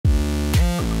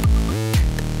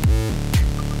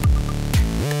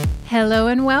Hello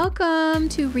and welcome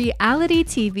to Reality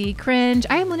TV Cringe.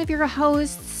 I am one of your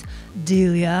hosts,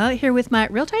 Delia, here with my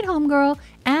real tight homegirl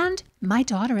and my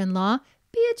daughter-in-law,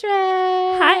 Beatrice.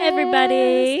 Hi,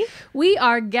 everybody. We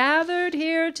are gathered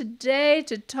here today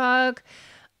to talk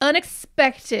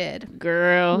unexpected.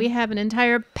 Girl. We have an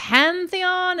entire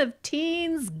pantheon of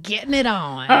teens getting it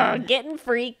on. Getting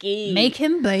freaky.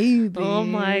 Making babies. Oh,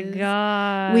 my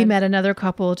God. We met another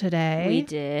couple today. We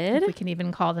did. If we can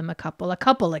even call them a couple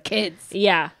of kids.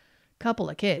 Yeah.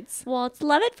 Couple of kids. Well, it's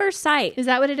love at first sight. Is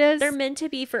that what it is? They're meant to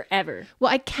be forever.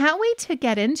 Well, I can't wait to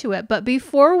get into it. But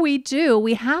before we do,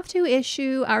 we have to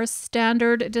issue our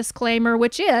standard disclaimer,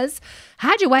 which is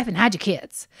hide your wife and hide your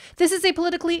kids. This is a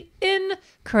politically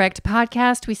incorrect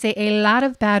podcast. We say a lot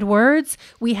of bad words.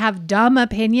 We have dumb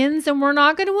opinions, and we're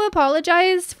not going to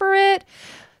apologize for it.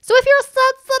 So if you're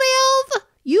sensitive,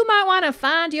 you might want to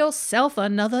find yourself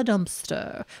another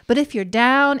dumpster. But if you're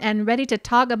down and ready to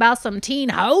talk about some teen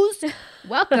hoes,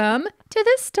 welcome to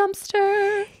this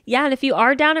dumpster. Yeah, and if you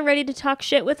are down and ready to talk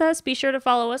shit with us, be sure to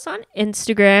follow us on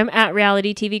Instagram at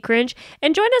Reality TV Cringe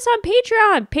and join us on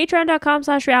Patreon,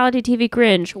 patreon.com/Reality TV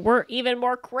Cringe. We're even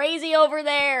more crazy over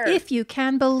there. If you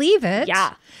can believe it.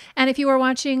 Yeah. And if you are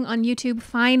watching on YouTube,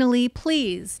 finally,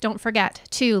 please don't forget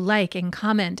to like and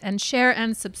comment and share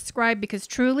and subscribe, because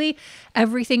truly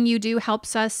everything you do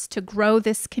helps us to grow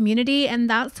this community. And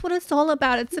that's what it's all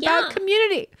about. It's about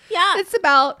community. Yeah. It's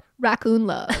about raccoon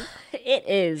love. It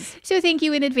is. So thank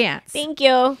you in advance. Thank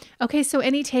you. Okay, so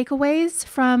any takeaways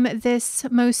from this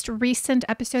most recent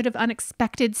episode of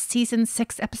Unexpected Season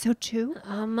 6, Episode 2?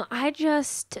 I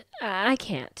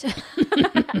can't.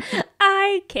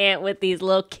 I can't with these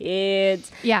little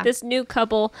kids. Yeah. This new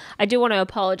couple, I do want to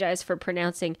apologize for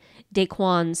pronouncing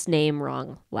Daquan's name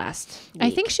wrong last week.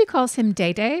 I think she calls him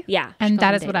Day Day. Yeah. And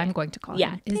that is Day what Day. I'm going to call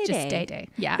Yeah, him. Is just Day Day Day. Day.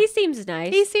 Yeah. He seems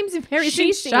nice. He seems very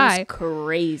She shy. seems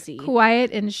crazy.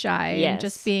 Quiet and shy. Yes. And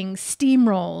just being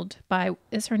steamrolled by,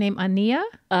 is her name Ania?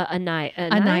 Anaya.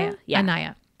 Yeah.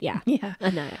 Anaya. Yeah. Yeah.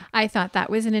 Anaya. I thought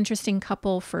that was an interesting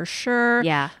couple for sure.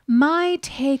 Yeah. My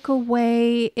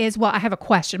takeaway is, well, I have a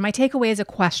question. My takeaway is a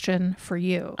question for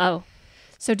you. Oh.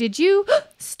 So did you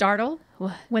startle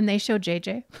when they showed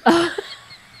JJ?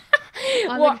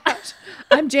 On the couch.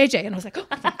 I'm JJ. And I was like, oh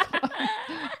my God.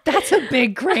 That's a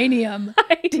big cranium.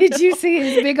 Did you see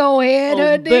his big old head?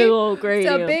 Honey? Big old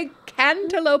cranium. It's a big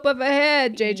cantaloupe of a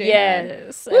head, JJ.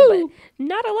 Yes. Woo. But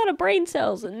not a lot of brain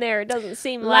cells in there. It doesn't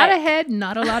seem A lot like. of head,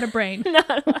 not a lot of brain. Not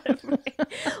a lot of brain.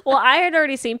 Well, I had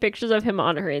already seen pictures of him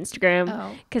on her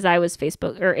Instagram because I was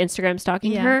Facebook or Instagram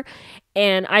stalking her.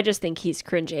 And I just think he's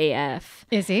cringe AF.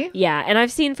 Is he? Yeah. And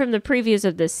I've seen from the previews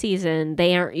of this season,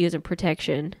 they aren't using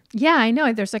protection. Yeah, I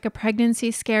know. There's like a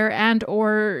pregnancy scare and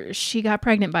or she got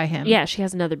pregnant by him. Yeah, she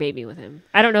has another baby with him.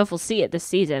 I don't know if we'll see it this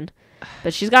season,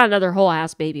 but she's got another whole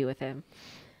ass baby with him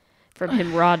from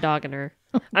him raw dogging her.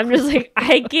 I'm just like,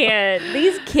 I can't.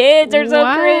 These kids are so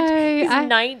cringe. He's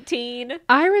 19.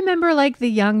 I remember like the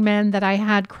young men that I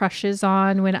had crushes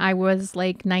on when I was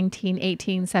like 19,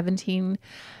 18, 17.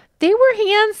 They were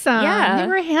handsome. Yeah. They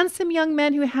were handsome young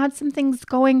men who had some things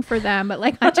going for them. But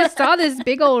like, I just saw this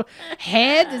big old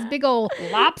head, this big old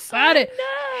lopsided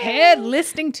head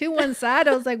listing to one side.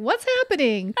 I was like, what's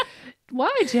happening? Why,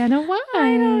 Jenna? Why?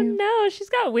 I don't know. She's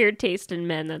got weird taste in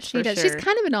men, that's She does. sure. She's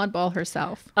kind of an oddball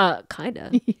herself. Kind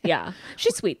of. Yeah.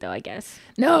 She's sweet, though, I guess.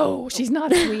 No, she's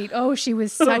not sweet. Oh, she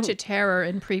was such a terror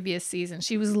in previous seasons.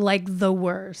 She was like the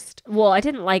worst. Well, I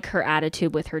didn't like her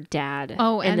attitude with her dad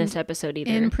in this episode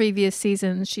either. In previous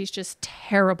seasons, she's just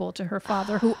terrible to her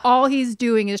father, who all he's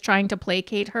doing is trying to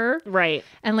placate her. Right.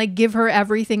 And like give her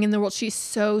everything in the world. She's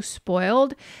so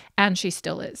spoiled, and she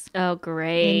still is. Oh,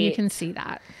 great. And you can see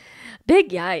that. Big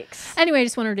yikes. Anyway, I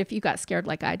just wondered if you got scared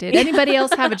like I did. Anybody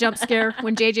else have a jump scare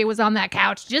when JJ was on that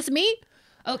couch? Just me?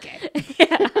 Okay.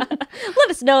 Yeah. Let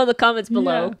us know in the comments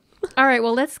below. Yeah. All right.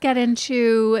 Well, let's get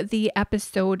into the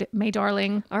episode, my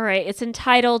darling. All right. It's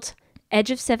entitled Edge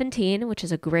of 17, which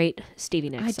is a great Stevie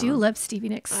Nicks song. I do love Stevie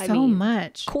Nicks so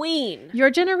much. Queen.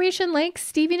 Your generation likes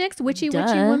Stevie Nicks? Witchy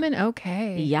Woman?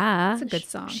 Okay. Yeah. That's a good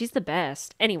song. She's the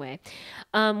best. Anyway,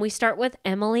 we start with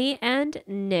Emily and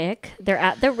Nick. They're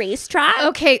at the racetrack.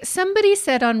 Okay. Somebody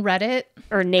said on Reddit.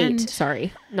 Or Nate.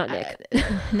 Sorry. Not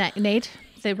Nick. Nate,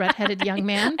 the redheaded young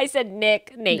man. I said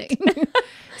Nate.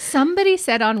 Somebody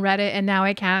said on Reddit, and now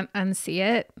I can't unsee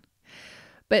it.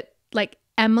 But like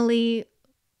Emily...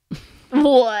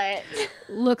 What?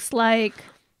 Looks like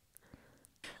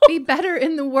be better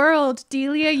in the world,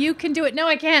 Delia. You can do it. No,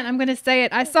 I can't. I'm going to say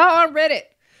it. I saw on Reddit.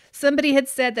 Somebody had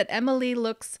said that Emily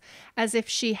looks as if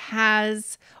she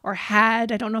has or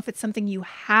had, I don't know if it's something you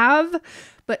have,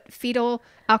 but fetal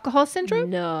alcohol syndrome.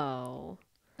 No.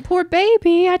 Poor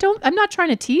baby. I'm not trying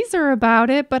to tease her about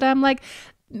it, but I'm like,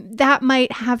 that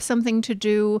might have something to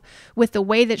do with the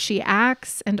way that she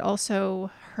acts and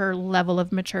also her level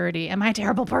of maturity. Am I a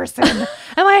terrible person?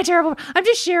 I'm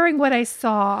just sharing what I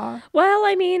saw. Well,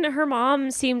 I mean, her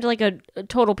mom seemed like a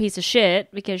total piece of shit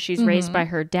because she's raised by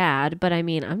her dad. But I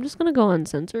mean, I'm just going to go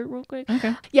uncensored real quick.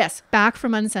 Okay. Yes, back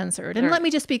from uncensored. And let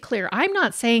me just be clear. I'm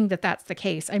not saying that that's the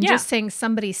case. I'm just saying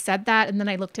somebody said that and then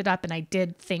I looked it up and I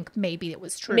did think maybe it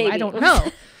was true. Maybe. I don't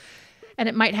know. And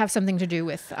it might have something to do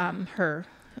with her.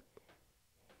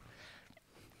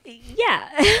 Yeah.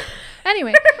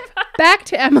 Anyway, back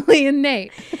to Emily and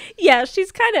Nate. Yeah,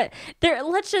 she's kind of there.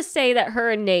 Let's just say that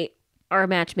her and Nate are a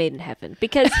match made in heaven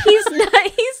because he's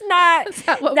not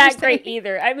that great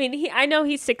either. I mean, I know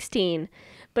he's 16,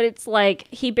 but it's like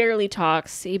he barely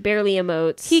talks. He barely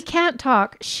emotes. He can't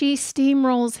talk. She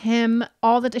steamrolls him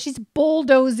all the time. She's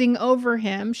bulldozing over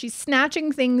him. She's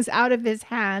snatching things out of his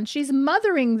hand. She's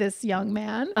mothering this young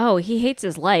man. Oh, he hates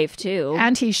his life too.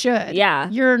 And he should. Yeah.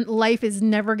 Your life is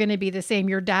never going to be the same.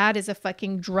 Your dad is a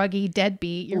fucking druggy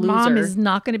deadbeat. Your Loser. mom is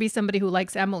not going to be somebody who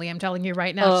likes Emily. I'm telling you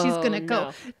right now. She's going to go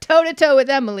no. toe to toe with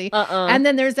Emily. And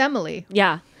then there's Emily.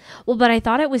 Yeah. Well, but I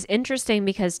thought it was interesting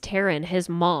because Taryn, his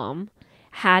mom,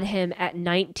 had him at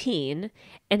 19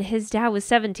 and his dad was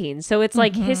 17. So it's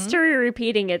like history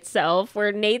repeating itself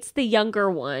where Nate's the younger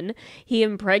one. He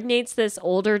impregnates this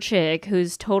older chick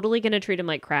who's totally going to treat him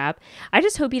like crap. I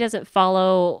just hope he doesn't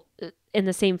follow in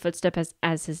the same footsteps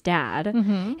as his dad.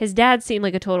 His dad seemed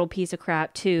like a total piece of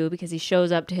crap too because he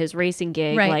shows up to his racing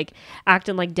gig like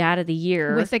acting like dad of the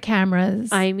year. With the cameras.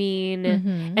 I mean,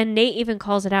 and Nate even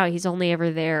calls it out. He's only ever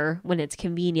there when it's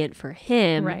convenient for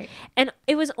him. Right. And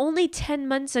it was only 10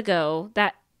 months ago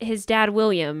that his dad,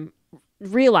 William,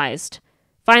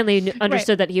 finally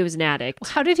understood that he was an addict.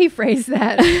 How did he phrase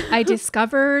that? I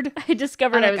discovered I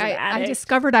was an addict. I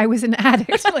discovered I was an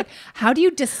addict. Like, how do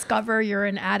you discover you're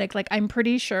an addict? Like, I'm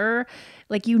pretty sure,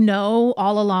 like, you know,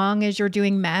 all along as you're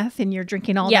doing meth and you're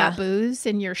drinking all that booze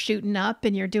and you're shooting up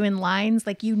and you're doing lines,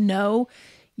 like, you know,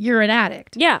 you're an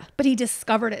addict. Yeah. But he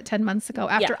discovered it 10 months ago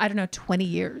after, I don't know, 20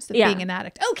 years of being an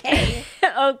addict. Okay.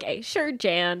 Okay, sure,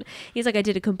 Jan. He's like, I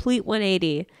did a complete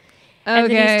 180.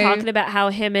 And then he's talking about how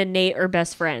him and Nate are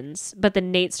best friends. But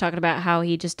then Nate's talking about how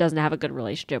he just doesn't have a good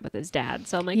relationship with his dad.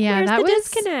 So I'm like, where's the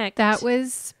disconnect? That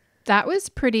was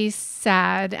pretty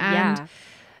sad. And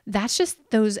that's just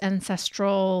those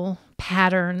ancestral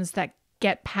patterns that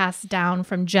get passed down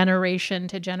from generation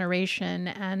to generation.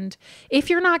 And if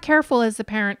you're not careful as a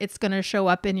parent, it's going to show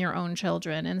up in your own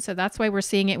children. And so that's why we're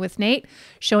seeing it with Nate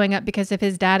showing up because of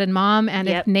his dad and mom. And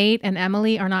if Nate and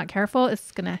Emily are not careful,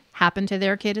 it's going to happen to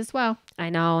their kid as well. I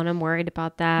know, and I'm worried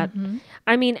about that.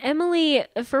 I mean, Emily,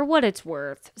 for what it's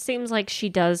worth, seems like she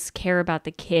does care about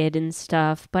the kid and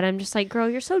stuff, but I'm just like, girl,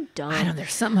 you're so dumb. I know,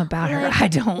 there's something about her I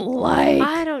don't like.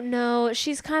 I don't know.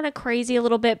 She's kind of crazy a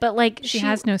little bit, but like she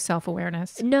has no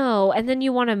self-awareness. No, and then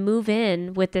you want to move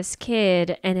in with this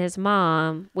kid and his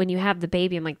mom when you have the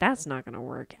baby. I'm like, that's not going to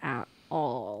work at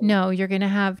all. No, you're going to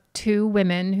have two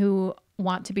women who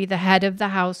want to be the head of the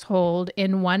household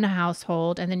in one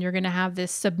household, and then you're going to have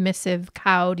this submissive,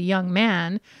 cowed young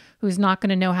man who's not going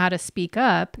to know how to speak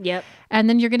up. Yep. And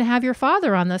then you're going to have your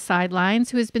father on the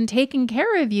sidelines who has been taking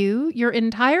care of you your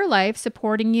entire life,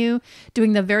 supporting you,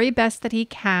 doing the very best that he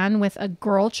can with a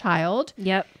girl child.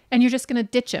 Yep. And you're just going to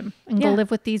ditch him and go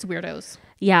live with these weirdos.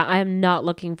 Yeah, I'm not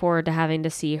looking forward to having to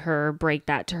see her break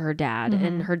that to her dad.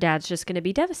 And her dad's just going to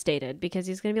be devastated because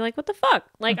he's going to be like, what the fuck?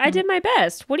 Like, I did my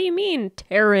best. What do you mean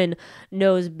Taryn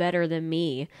knows better than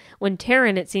me? When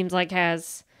Taryn, it seems like,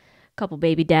 has a couple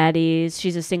baby daddies.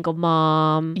 She's a single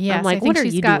mom. Yes, I'm like, I think what are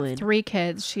she's you got doing? 3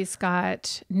 kids. She's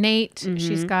got Nate,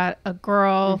 she's got a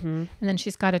girl, and then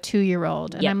she's got a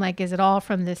 2-year-old. And I'm like, is it all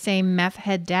from the same meth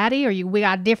head daddy? Or we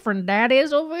got different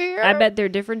daddies over here? I bet they're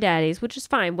different daddies, which is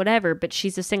fine, whatever. But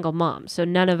she's a single mom, so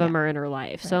none of them are in her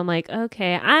life. Right. So I'm like,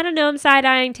 okay, I don't know. I'm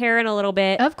side-eyeing Taryn a little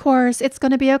bit. Of course, it's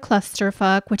going to be a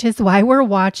clusterfuck, which is why we're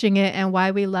watching it and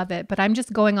why we love it. But I'm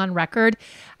just going on record.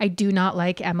 I do not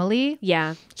like Emily.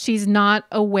 Yeah. She's not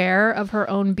aware of her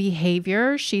own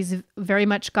behavior. She's very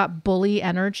much got bully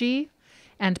energy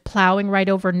and plowing right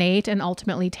over Nate and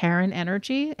ultimately Taryn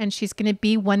energy. And she's going to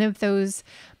be one of those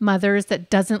mothers that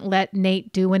doesn't let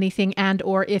Nate do anything, and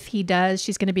or if he does,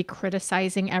 she's going to be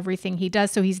criticizing everything he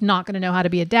does. So he's not going to know how to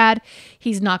be a dad.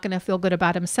 He's not going to feel good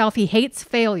about himself. He hates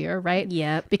failure, right?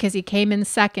 Yep. Because he came in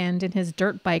second in his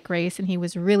dirt bike race and he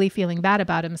was really feeling bad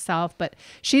about himself. But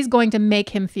she's going to make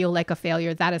him feel like a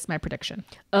failure. That is my prediction.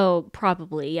 Oh,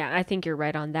 probably. Yeah, I think you're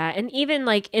right on that. And even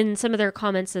like in some of their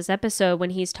comments this episode, when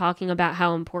he's talking about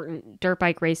how important dirt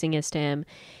bike racing is to him,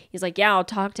 he's like, yeah, I'll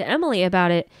talk to Emily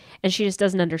about it. And she just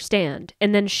doesn't understand.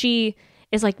 And then she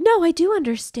is like, no, I do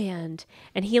understand.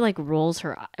 And he like rolls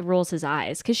his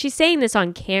eyes because she's saying this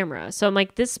on camera. So I'm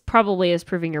like, this probably is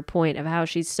proving your point of how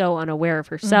she's so unaware of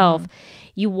herself.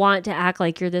 You want to act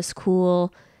like you're this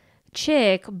cool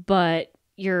chick, but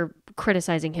you're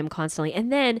criticizing him constantly.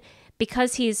 And then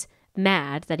because he's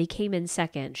mad that he came in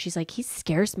second, she's like, he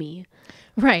scares me.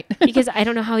 Right. Because I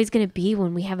don't know how he's going to be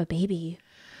when we have a baby.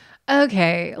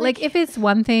 Okay. Like if it's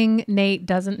one thing Nate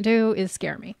doesn't do is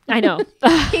scare me. I know.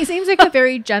 He seems like a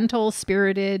very gentle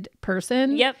spirited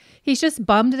person. Yep. He's just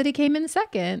bummed that he came in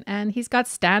second and he's got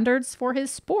standards for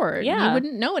his sport. Yeah. You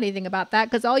wouldn't know anything about that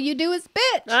because all you do is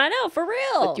bitch. I know, for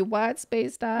real. With your wide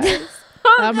spaced eyes.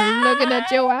 I'm looking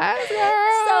at your eyes,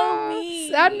 girl. So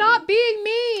mean. I'm not being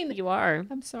mean. You are.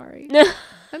 I'm sorry.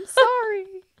 I'm sorry.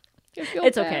 I feel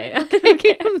It's bad.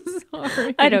 okay. I'm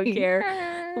sorry. I don't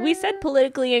care. We said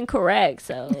politically incorrect,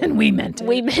 so. And we meant it.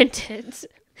 We meant it.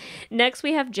 Next,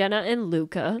 we have Jenna and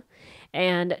Luca.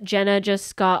 And Jenna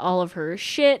just got all of her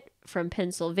shit from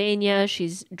Pennsylvania.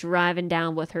 She's driving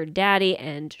down with her daddy,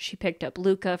 and she picked up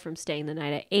Luca from staying the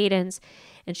night at Aiden's.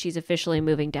 And she's officially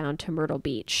moving down to Myrtle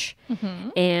Beach.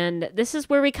 And this is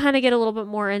where we kind of get a little bit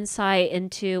more insight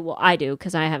into, well, I do,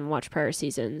 because I haven't watched prior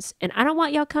seasons. And I don't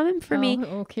want y'all coming for me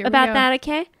about that,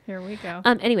 okay? Here we go.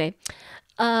 Anyway,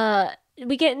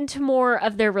 we get into more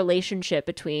of their relationship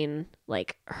between,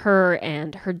 like, her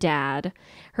and her dad.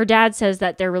 Her dad says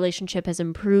that their relationship has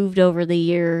improved over the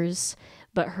years,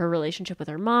 but her relationship with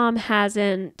her mom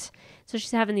hasn't. So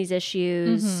she's having these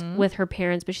issues with her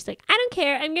parents, but she's like, I don't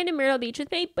care. I'm going to Myrtle Beach with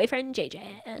my boyfriend,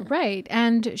 JJ. Right.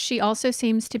 And she also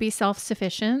seems to be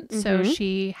self-sufficient. So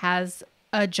she has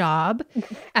a job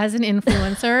as an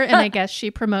influencer. And I guess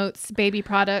she promotes baby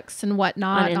products and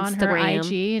whatnot on her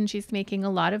IG. And she's making a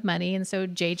lot of money. And so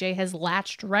JJ has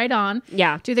latched right on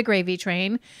to the gravy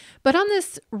train. But on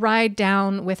this ride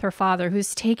down with her father,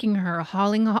 who's taking her,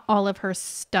 hauling all of her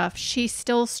stuff, she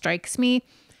still strikes me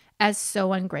as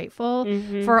so ungrateful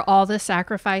for all the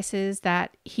sacrifices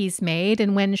that he's made.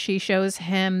 And when she shows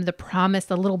him the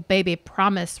little baby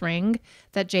promise ring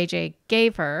that JJ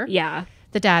gave her,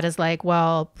 the dad is like,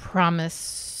 well,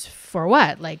 promise for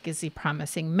what? Like, is he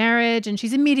promising marriage? And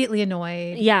she's immediately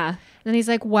annoyed. And then he's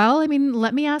like, well, I mean,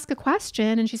 let me ask a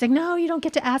question. And she's like, no, you don't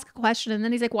get to ask a question. And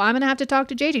then he's like, well, I'm going to have to talk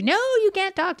to JJ. No, you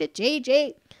can't talk to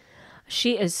JJ.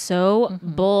 She is so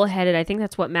bullheaded. I think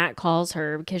that's what Matt calls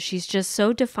her, because she's just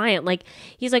so defiant. Like,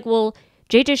 he's like, well,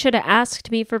 JJ should have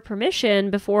asked me for permission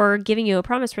before giving you a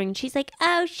promise ring. And she's like,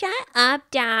 oh, shut up,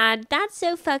 Dad. That's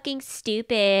so fucking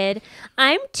stupid.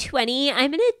 I'm 20.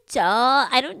 I'm an adult.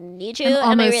 I don't need you I'm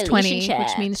in my almost 20, relationship.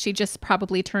 which means she just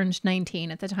probably turned 19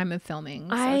 at the time of filming.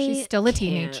 So she's still a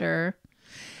teenager.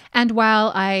 And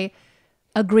while I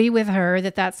agree with her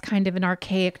that that's kind of an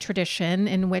archaic tradition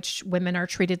in which women are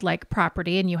treated like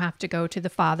property and you have to go to the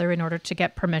father in order to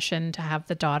get permission to have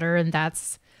the daughter, and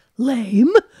that's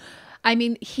lame. I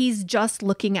mean, he's just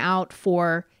looking out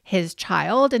for his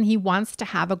child and he wants to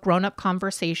have a grown-up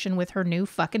conversation with her new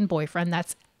fucking boyfriend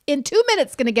that's in 2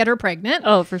 minutes going to get her pregnant.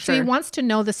 Oh, for sure. So he wants to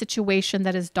know the situation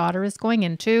that his daughter is going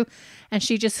into, and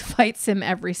she just fights him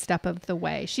every step of the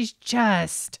way. She's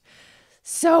just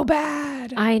so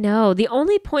bad. I know. The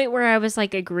only point where I was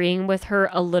like agreeing with her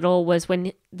a little was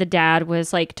when the dad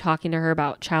was like talking to her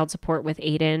about child support with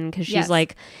Aiden, because she's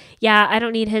like, yeah, I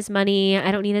don't need his money.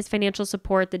 I don't need his financial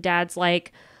support. The dad's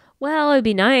like, well, it'd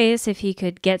be nice if he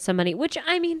could get some money, which,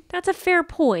 I mean, that's a fair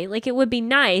point. Like, it would be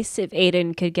nice if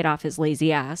Aiden could get off his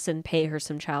lazy ass and pay her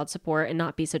some child support and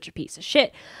not be such a piece of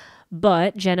shit.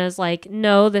 But Jenna's like,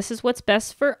 no, this is what's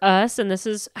best for us, and this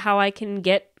is how I can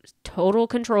get total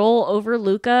control over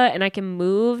Luca, and I can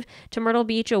move to Myrtle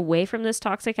Beach away from this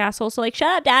toxic asshole. So, like, shut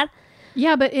up, Dad.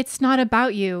 Yeah, but it's not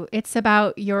about you. It's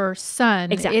about your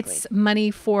son. Exactly. It's money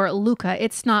for Luca.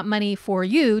 It's not money for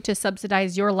you to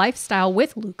subsidize your lifestyle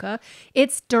with Luca.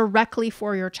 It's directly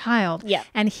for your child. Yeah.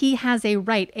 And he has a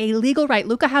right, a legal right.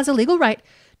 Luca has a legal right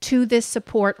to this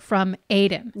support from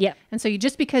Aiden. Yep. And so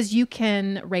just because you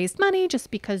can raise money,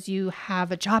 just because you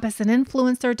have a job as an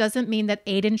influencer, doesn't mean that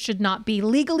Aiden should not be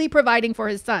legally providing for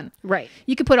his son. Right.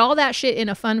 You could put all that shit in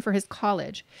a fund for his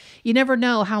college. You never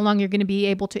know how long you're going to be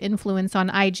able to influence on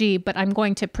IG, but I'm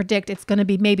going to predict it's going to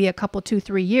be maybe a couple,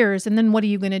 2-3 years. And then what are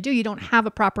you going to do? You don't have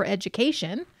a proper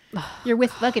education. You're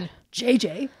with fucking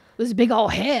JJ. This big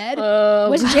old head.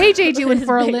 What's JJ doing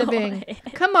for a living?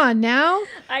 Come on now.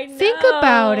 I know. Think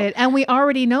about it. And we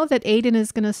already know that Aiden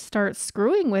is going to start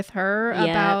screwing with her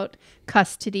about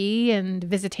custody and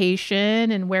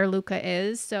visitation and where Luca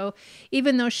is. So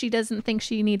even though she doesn't think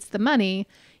she needs the money,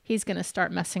 he's going to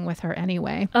start messing with her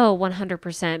anyway. Oh,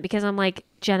 100%. Because I'm like,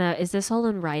 Jenna, is this all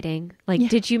in writing? Like,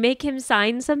 did you make him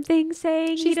sign something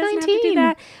saying he doesn't 19. have to do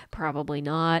that? Probably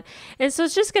not. And so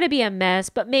it's just going to be a mess.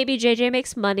 But maybe JJ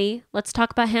makes money. Let's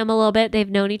talk about him a little bit. They've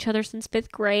known each other since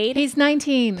 5th grade. He's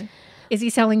 19. Is he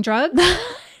selling drugs?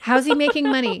 How's he making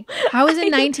money? How is a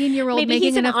 19-year-old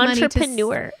making enough money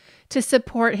to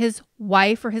support his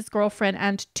wife or his girlfriend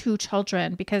and 2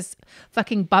 children? Because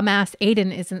fucking bum-ass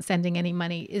Aiden isn't sending any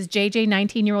money. Is JJ,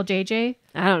 19-year-old JJ,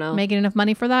 I don't know, making enough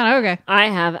money for that? Okay. I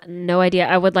have no idea.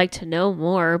 I would like to know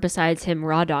more besides him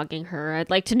raw dogging her. I'd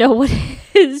like to know what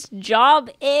his job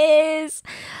is.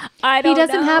 I don't know. He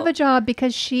doesn't have a job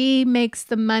because she makes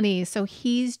the money. So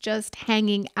he's just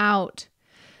hanging out.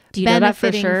 Do you know that for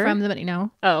benefiting sure? from the money.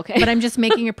 No. Oh, okay. But I'm just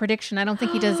making a prediction. I don't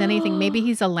think he does anything. Maybe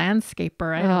he's a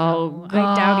landscaper. I don't know. God.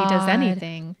 I doubt he does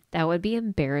anything. That would be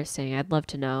embarrassing. I'd love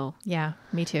to know. Yeah,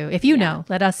 me too. If you know,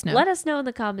 let us know. Let us know in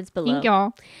the comments below. Thank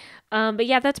y'all. But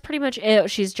yeah, that's pretty much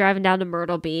it. She's driving down to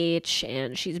Myrtle Beach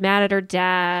and she's mad at her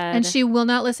dad. And she will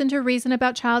not listen to reason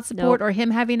about child support or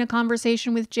him having a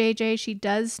conversation with JJ. She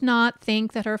does not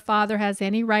think that her father has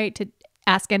any right to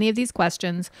ask any of these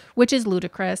questions, which is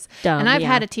ludicrous. Dumb, and I've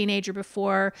had a teenager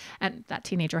before, and that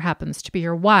teenager happens to be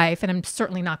your wife. And I'm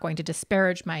certainly not going to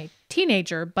disparage my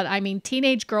teenager, but I mean,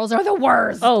 teenage girls are the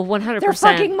worst. Oh, 100%. They're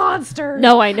fucking monsters.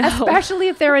 No, I know. Especially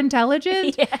if they're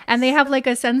intelligent Yes. and they have like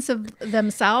a sense of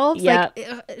themselves. Yep. Like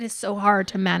it is so hard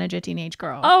to manage a teenage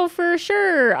girl. Oh, for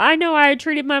sure. I know I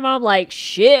treated my mom like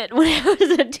shit when I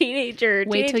was a teenager.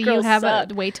 Wait till you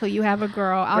have a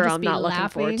girl. I'll just I'm be not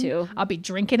laughing. looking forward to. I'll be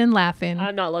drinking and laughing.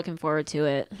 I'm not looking forward to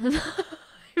it.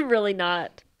 I'm really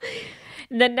not.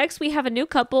 And then next we have a new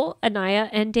couple, Anaya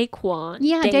and Daquan.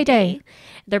 Yeah, Day.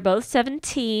 They're both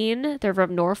 17. They're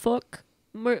from Norfolk,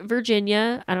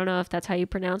 Virginia. I don't know if that's how you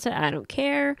pronounce it. I don't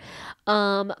care.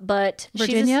 But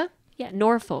Virginia?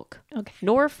 Norfolk. Okay.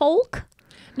 Norfolk.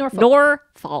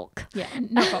 Yeah,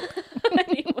 Norfolk.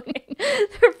 Anyway,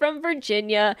 they're from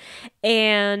Virginia,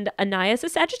 and Anaya's a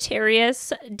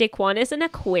Sagittarius. Daquan is an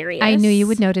Aquarius. I knew you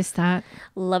would notice that.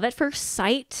 Love at first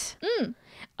sight.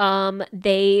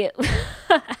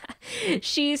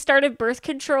 She started birth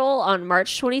control on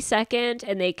March 22nd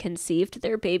and they conceived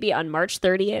their baby on March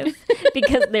 30th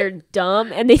because they're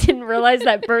dumb and they didn't realize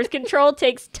that birth control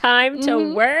takes time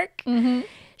to work.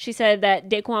 She said that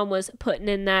Daquan was putting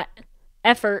in that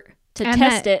effort to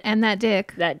test it. And that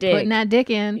dick. Putting that dick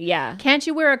in. Yeah. Can't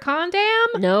you wear a condom?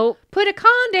 Nope. Put a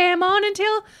condom on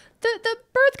until the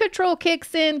birth control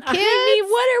kicks in, kids. I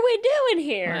mean, what are we doing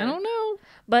here? I don't know.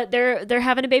 But they're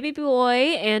having a baby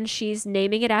boy, and she's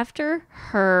naming it after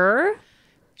her.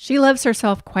 She loves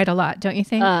herself quite a lot, don't you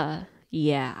think?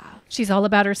 Yeah. She's all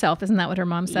about herself. Isn't that what her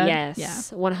mom said? Yes.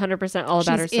 Yeah. 100% all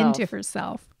about herself. She's into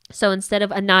herself. So instead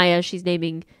of Anaya, she's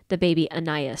naming the baby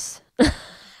Anais.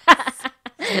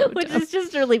 Which is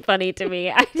just really funny to me.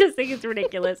 I just think it's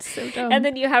ridiculous. So dumb. And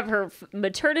then you have her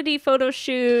maternity photo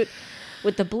shoot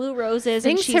with the blue roses.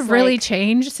 Things have really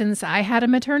changed since I had a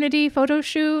maternity photo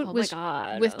shoot. Oh my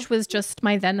God. Which was just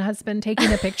my then husband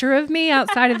taking a picture of me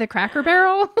outside of the Cracker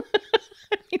Barrel.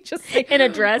 Just like, in a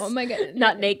dress. Oh my God.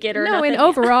 Not naked or no, nothing. in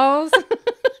overalls.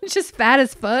 Just fat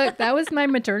as fuck. That was my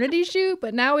maternity shoot.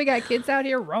 But now we got kids out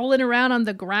here rolling around on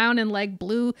the ground in like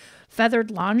blue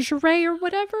feathered lingerie or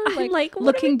whatever. Like what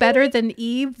looking better than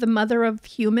Eve, the mother of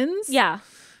humans. Yeah.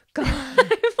 God. I'm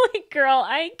like, girl,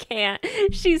 I can't.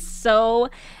 She's so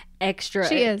extra.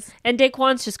 She is. And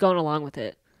Daquan's just going along with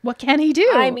it. What can he do?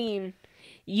 I mean,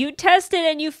 you tested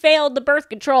and you failed the birth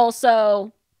control,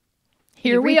 so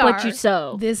here we are. What you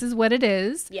sow. This is what it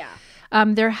is. Yeah.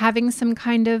 They're having some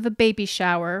kind of a baby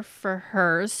shower for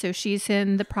her. So she's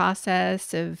in the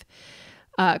process of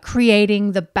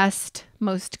creating the best,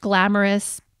 most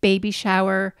glamorous baby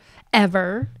shower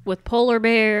ever. With polar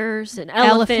bears and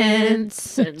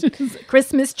elephants. And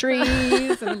Christmas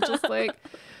trees. And I'm just like,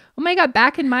 Oh my God.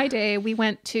 Back in my day, we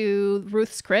went to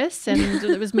Ruth's Chris and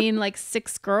it was me and like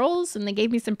 6 girls and they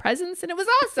gave me some presents and it was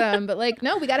awesome. But like,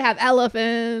 no, we got to have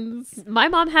elephants. My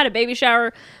mom had a baby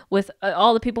shower with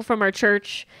all the people from our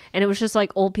church and it was just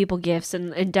like old people gifts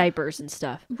and diapers and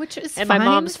stuff. Which is And fine. my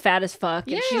mom's fat as fuck.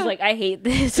 And she's Yeah. like, I hate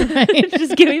this.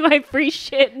 Just give me my free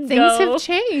shit and Things go. have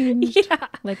changed. Yeah.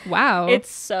 Like, wow.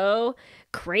 It's so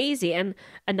crazy. And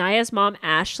Anaya's mom,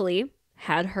 Ashley,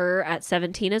 had her at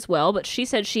 17 as well, but she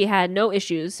said she had no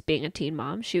issues being a teen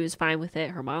mom. She was fine with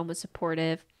it. Her mom was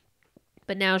supportive.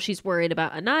 But now she's worried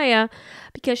about Anaya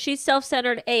because she's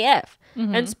self-centered AF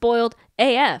and spoiled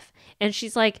AF. And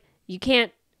she's like, you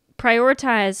can't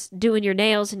prioritize doing your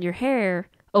nails and your hair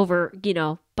over,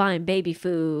 buying baby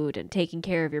food and taking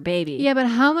care of your baby. Yeah, but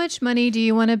how much money do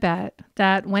you want to bet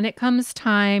that when it comes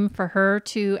time for her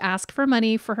to ask for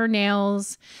money for her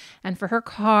nails and for her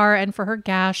car and for her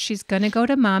gas, she's going to go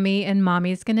to mommy and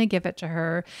mommy's going to give it to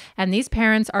her. And these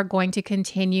parents are going to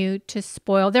continue to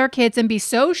spoil their kids and be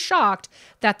so shocked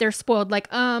that they're spoiled. Like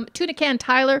Tuna Can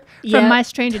Tyler from My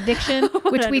Strange Addiction,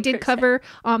 which we did 100%. cover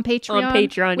on Patreon. On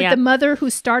Patreon, with yeah. the mother who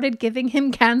started giving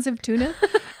him cans of tuna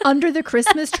under the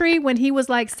Christmas tree when he was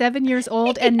like 7 years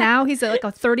old. And now he's like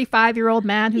a 35-year-old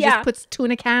man who just puts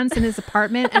tuna cans in his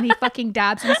apartment and he fucking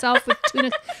dabs himself with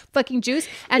tuna fucking juice.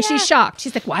 And she's shocked.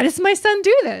 She's like, why does my son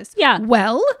do this? Yeah.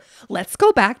 Well, let's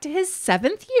go back to his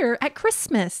 7th year at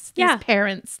Christmas. These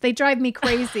parents, they drive me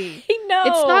crazy. I know.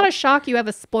 It's not a shock you have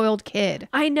a spoiled kid.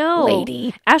 I know.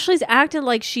 Lady. Ashley's acting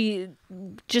like she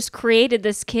just created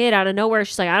this kid out of nowhere.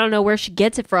 She's like, I don't know where she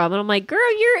gets it from. And I'm like,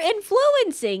 girl, you're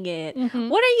influencing it.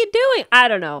 What are you doing? I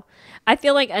don't know. I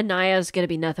feel like Anaya's going to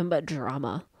be nothing but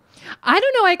drama. I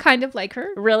don't know. I kind of like her.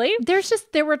 Really?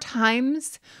 There were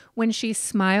times when she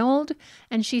smiled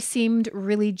and she seemed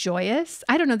really joyous.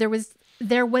 I don't know. There was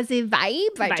a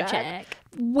vibe check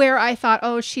where I thought,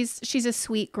 oh, she's a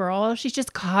sweet girl. She's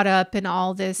just caught up in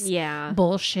all this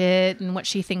bullshit and what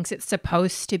she thinks it's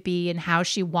supposed to be and how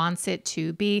she wants it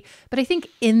to be. But I think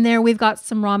in there we've got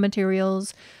some raw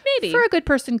materials Maybe for a good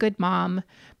person, good mom.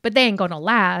 But they ain't gonna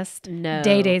last. No.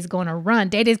 Day-Day's gonna run.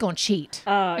 Day-Day's gonna cheat.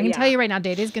 I can tell you right now,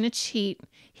 Day-Day's gonna cheat.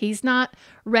 He's not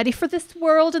ready for this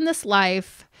world and this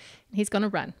life. He's gonna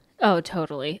run. Oh,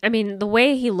 totally. I mean, the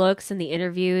way he looks in the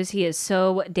interviews, he is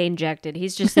so dejected.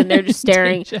 He's just in there just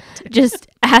staring just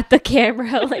at the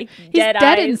camera like He's dead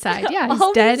dead eyes. inside. Yeah, he's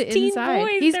All dead these teen inside.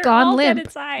 boys, He's they're gone all dead limp.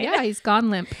 inside. Yeah, he's gone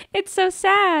limp. It's so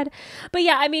sad. But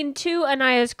yeah, I mean, to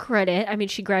Anaya's credit, I mean,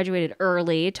 she graduated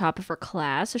early, top of her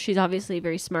class. So she's obviously a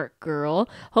very smart girl.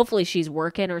 Hopefully she's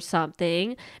working or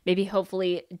something. Maybe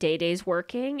hopefully Day-Day's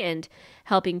working and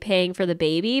helping paying for the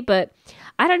baby. But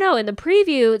I don't know. In the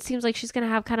preview, it seems like she's going to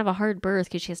have kind of a hard birth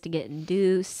because she has to get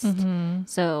induced.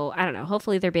 So I don't know.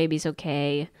 Hopefully their baby's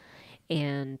okay.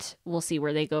 And we'll see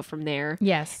where they go from there.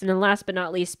 Yes. And then last but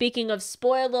not least, speaking of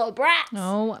spoiled little brats.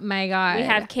 Oh my God. We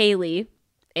have Kaylee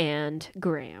and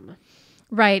Graham.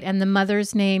 Right. And the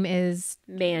mother's name is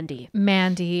Mandy.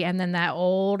 And then that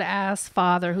old ass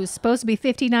father who's supposed to be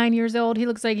 59 years old. He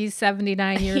looks like he's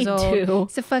 79 years old. do.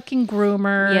 He's a fucking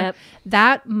groomer. Yep.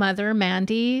 That mother,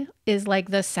 Mandy, is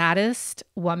like the saddest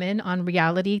woman on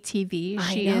reality TV.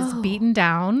 She is beaten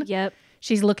down. Yep.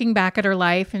 She's looking back at her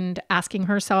life and asking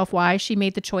herself why she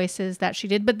made the choices that she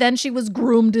did. But then she was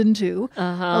groomed into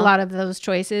a lot of those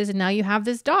choices. And now you have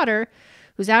this daughter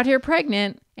who's out here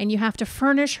pregnant and you have to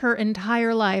furnish her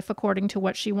entire life according to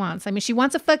what she wants. I mean, she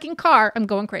wants a fucking car. I'm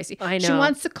going crazy. I know. She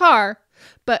wants a car.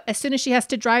 But as soon as she has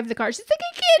to drive the car, she's like,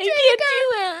 I can't drive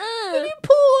the car. Let me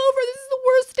pull over. This is the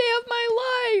worst day of my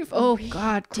life. Oh,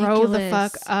 God. Grow the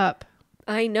fuck up.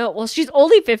 I know. Well, she's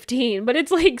only 15, but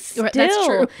it's like still. That's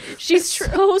true. She's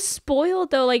so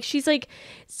spoiled though. Like she's like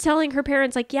telling her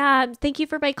parents like, yeah, thank you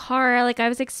for my car. Like I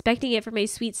was expecting it for my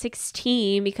sweet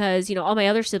 16 because, all my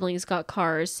other siblings got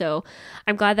cars. So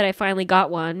I'm glad that I finally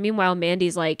got one. Meanwhile,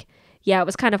 Mandy's like, yeah, it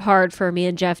was kind of hard for me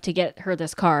and Jeff to get her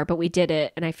this car, but we did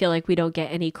it. And I feel like we don't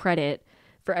get any credit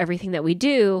for everything that we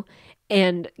do.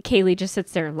 And Kaylee just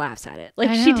sits there and laughs at it.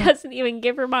 Like she doesn't even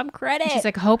give her mom credit. She's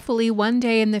like, hopefully one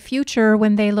day in the future,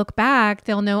 when they look back,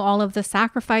 they'll know all of the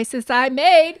sacrifices I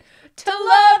made to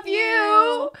love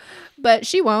you. But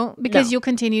she won't because you'll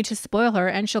continue to spoil her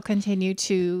and she'll continue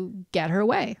to get her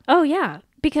way. Oh, yeah.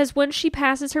 Because when she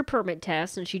passes her permit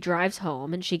test and she drives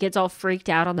home and she gets all freaked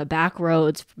out on the back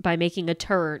roads by making a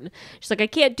turn, she's like, I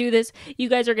can't do this. You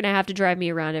guys are going to have to drive me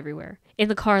around everywhere in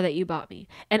the car that you bought me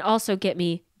and also get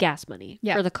me gas money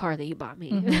Yeah. for the car that you bought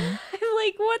me. Mhm. I'm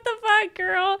like, what the fuck,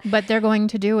 girl? But they're going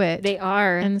to do it. They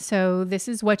are. And so this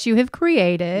is what you have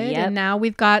created. Yep. And now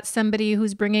we've got somebody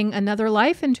who's bringing another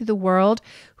life into the world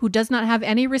who does not have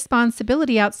any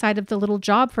responsibility outside of the little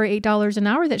job for $8 an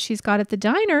hour that she's got at the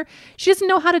diner. She doesn't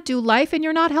know how to do life, and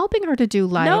you're not helping her to do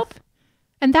life. Nope.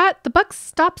 And the buck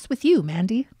stops with you,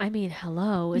 Mandy. I mean,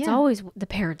 hello. It's Yeah. always the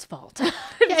parents' fault.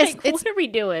 it's- What are we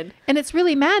doing? And it's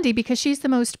really Mandy because she's the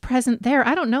most present there.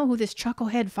 I don't know who this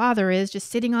chucklehead father is, just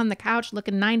sitting on the couch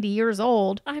looking 90 years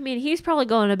old. I mean, he's probably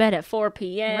going to bed at 4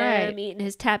 p.m. Right. eating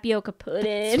his tapioca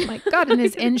pudding. Oh my God, and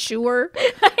his Ensure.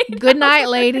 Good night,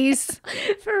 ladies.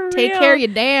 For real. Take care of your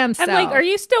damn self. I'm like, are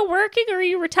you still working or are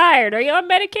you retired? Are you on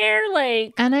Medicare?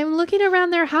 Like, And I'm looking around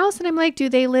their house and I'm like, do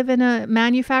they live in a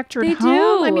manufactured They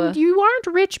home? I do. mean, you aren't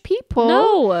rich people.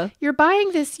 no. You're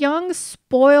buying this young,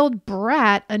 spoiled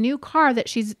brat a new car that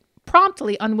she's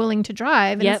promptly unwilling to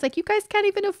drive. And Yep. it's like, you guys can't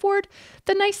even afford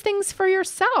the nice things for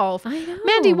yourself. I know.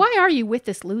 Mandy, why are you with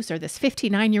this loser, this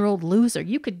 59-year-old loser?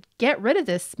 You could get rid of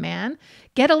this man,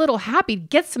 get a little happy,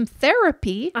 get some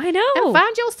therapy, I know. and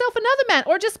find yourself another man,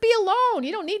 or just be alone.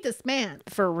 You don't need this man.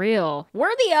 For real.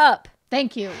 Worthy up.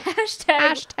 Thank you.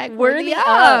 Hashtag worthy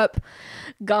up.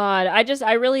 God,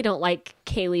 I really don't like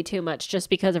Kaylee too much just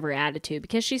because of her attitude,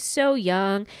 because she's so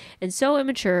young and so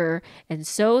immature and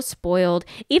so spoiled.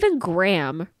 Even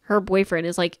Graham, her boyfriend,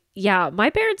 is like, yeah, my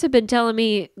parents have been telling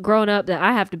me growing up that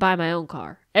I have to buy my own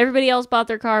car. Everybody else bought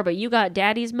their car, but you got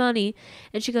daddy's money.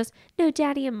 And she goes, no,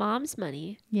 daddy and mom's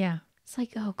money. Yeah. It's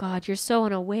like, oh God, you're so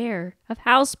unaware of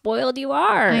how spoiled you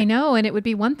are. I know. And it would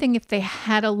be one thing if they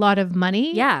had a lot of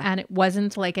money. Yeah. And it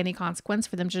wasn't like any consequence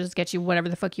for them to just get you whatever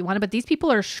the fuck you wanted. But these people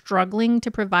are struggling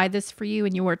to provide this for you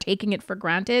and you are taking it for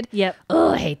granted. Yep.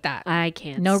 Oh, I hate that. I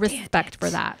can't No stand respect it. for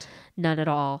that. None at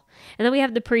all. And then we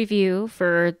have the preview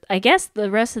for, I guess, the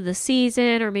rest of the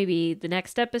season or maybe the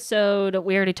next episode.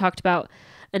 We already talked about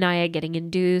Anaya getting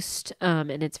induced,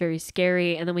 and it's very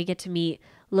scary. And then we get to meet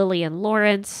Lily and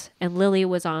Lawrence, and Lily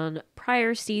was on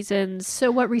prior seasons. So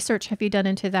what research have you done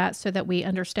into that so that we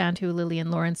understand who Lily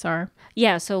and Lawrence are?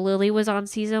 Yeah, so Lily was on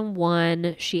season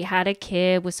 1. She had a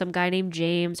kid with some guy named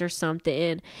James or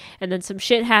something. And then some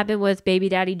shit happened with baby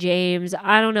daddy James.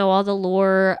 I don't know all the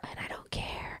lore, and I don't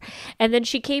care. And then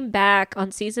she came back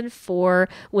on season 4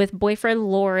 with boyfriend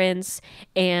Lawrence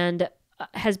and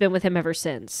has been with him ever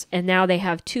since. And now they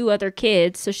have 2 other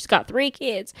kids. So she's got 3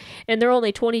 kids and they're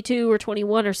only 22 or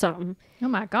 21 or something. Oh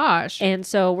my gosh. And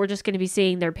so we're just going to be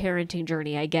seeing their parenting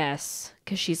journey, I guess.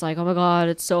 Because she's like, oh my God,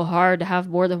 it's so hard to have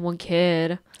more than one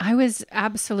kid. I was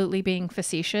absolutely being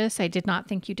facetious. I did not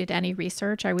think you did any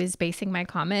research. I was basing my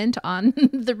comment on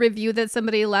the review that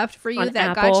somebody left for you On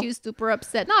that Apple. got you super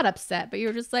upset. Not upset, but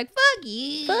you're just like, fuck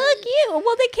you. Fuck you.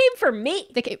 Well, they came for me.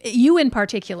 You in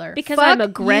particular. Because Fuck I'm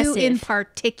aggressive. You in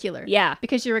particular. Yeah.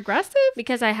 Because you're aggressive?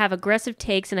 Because I have aggressive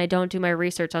takes and I don't do my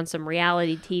research on some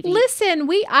reality TV. Listen,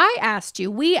 we asked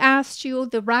you,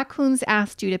 the raccoons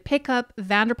asked you to pick up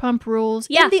Vanderpump Rules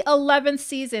Yeah. in the 11th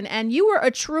season, and you were a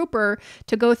trooper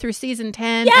to go through season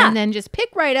 10 Yeah. and then just pick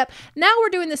right up. Now we're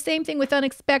doing the same thing with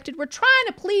Unexpected. We're trying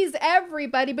to please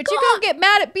everybody, but you're going to get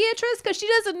mad at Beatrice because she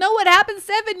doesn't know what happened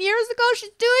 7 years ago. She's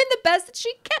doing the best that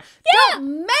she can. Yeah.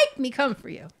 Don't make me come for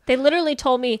you. They literally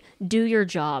told me, do your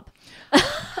job.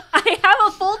 I have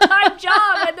a full-time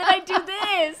job and then I do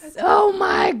this. Oh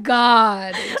my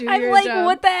God. Do I'm your like, job.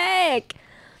 what the heck?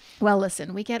 Well,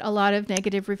 listen, we get a lot of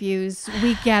negative reviews.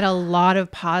 We get a lot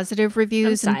of positive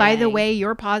reviews. I'm And by the sighing. way,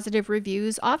 your positive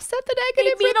reviews offset the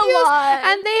negative mean a reviews. lot.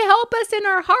 And they help us in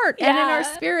our heart and in our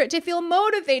Yeah. spirit to feel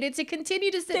motivated to continue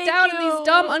to sit Thank down in you. these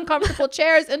dumb, uncomfortable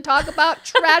chairs and talk about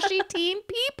trashy teen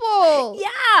people.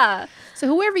 Yeah. So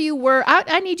whoever you were,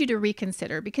 I need you to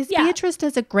reconsider because Yeah. Beatrice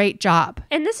does a great job.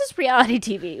 And this is reality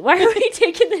TV. Why are we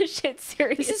taking this shit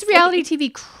seriously? This is reality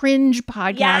TV cringe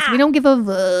podcast. Yeah. We don't give a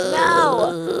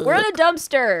No. We're in a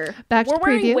dumpster. Back to We're the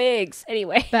wearing preview. wigs.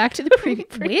 Anyway. Back to the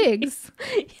wigs.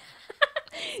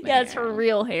 Yeah, it's for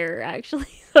real hair, actually.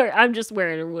 Sorry, I'm just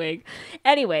wearing a wig.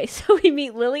 Anyway, so we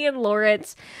meet Lily and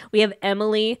Lawrence. We have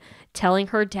Emily telling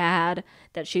her dad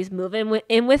that she's moving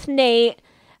in with Nate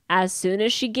as soon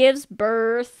as she gives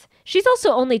birth. She's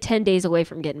also only 10 days away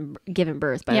from giving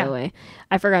birth, by Yeah. the way.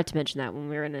 I forgot to mention that when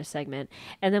we were in a segment.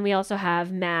 And then we also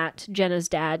have Matt, Jenna's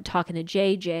dad, talking to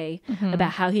JJ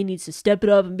about how he needs to step it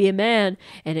up and be a man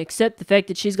and accept the fact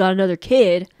that she's got another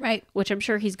kid. Right. Which I'm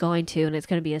sure he's going to, and it's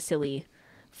going to be a silly,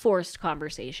 forced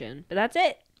conversation. But that's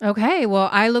it. Okay, well,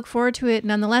 I look forward to it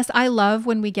nonetheless. I love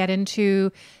when we get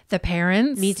into the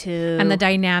parents. Me too. And the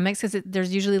dynamics, because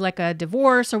there's usually like a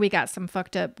divorce or we got some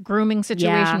fucked up grooming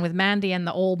situation with Mandy and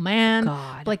the old man.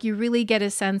 God. Like you really get a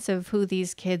sense of who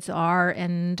these kids are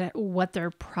and what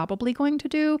they're probably going to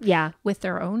do with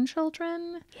their own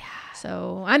children. Yeah.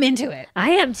 So I'm into it.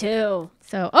 I am too.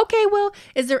 So, okay, well,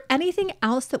 is there anything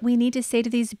else that we need to say to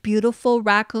these beautiful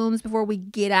raccoons before we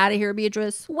get out of here,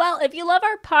 Beatrice? Well, if you love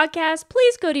our podcast,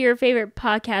 please go to your favorite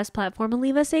podcast platform and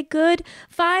leave us a good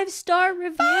 5-star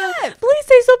review. Please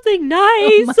say something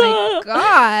nice. Oh my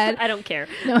God. I don't care.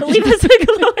 No. Leave us a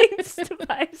glowing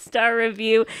 5-star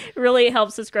review. It really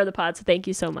helps us grow the pod, so thank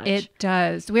you so much. It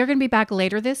does. We're going to be back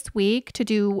later this week to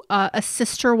do a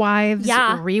Sister Wives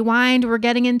rewind. We're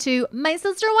getting into my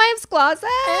Sister Wives closet.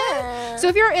 So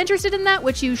if you're interested in that,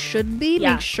 which you should be,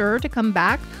 make sure to come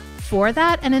back for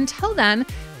that. And until then,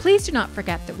 please do not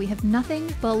forget that we have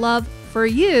nothing but love for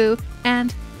you,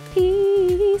 and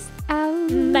peace out.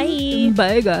 Bye.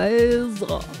 Bye,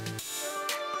 guys.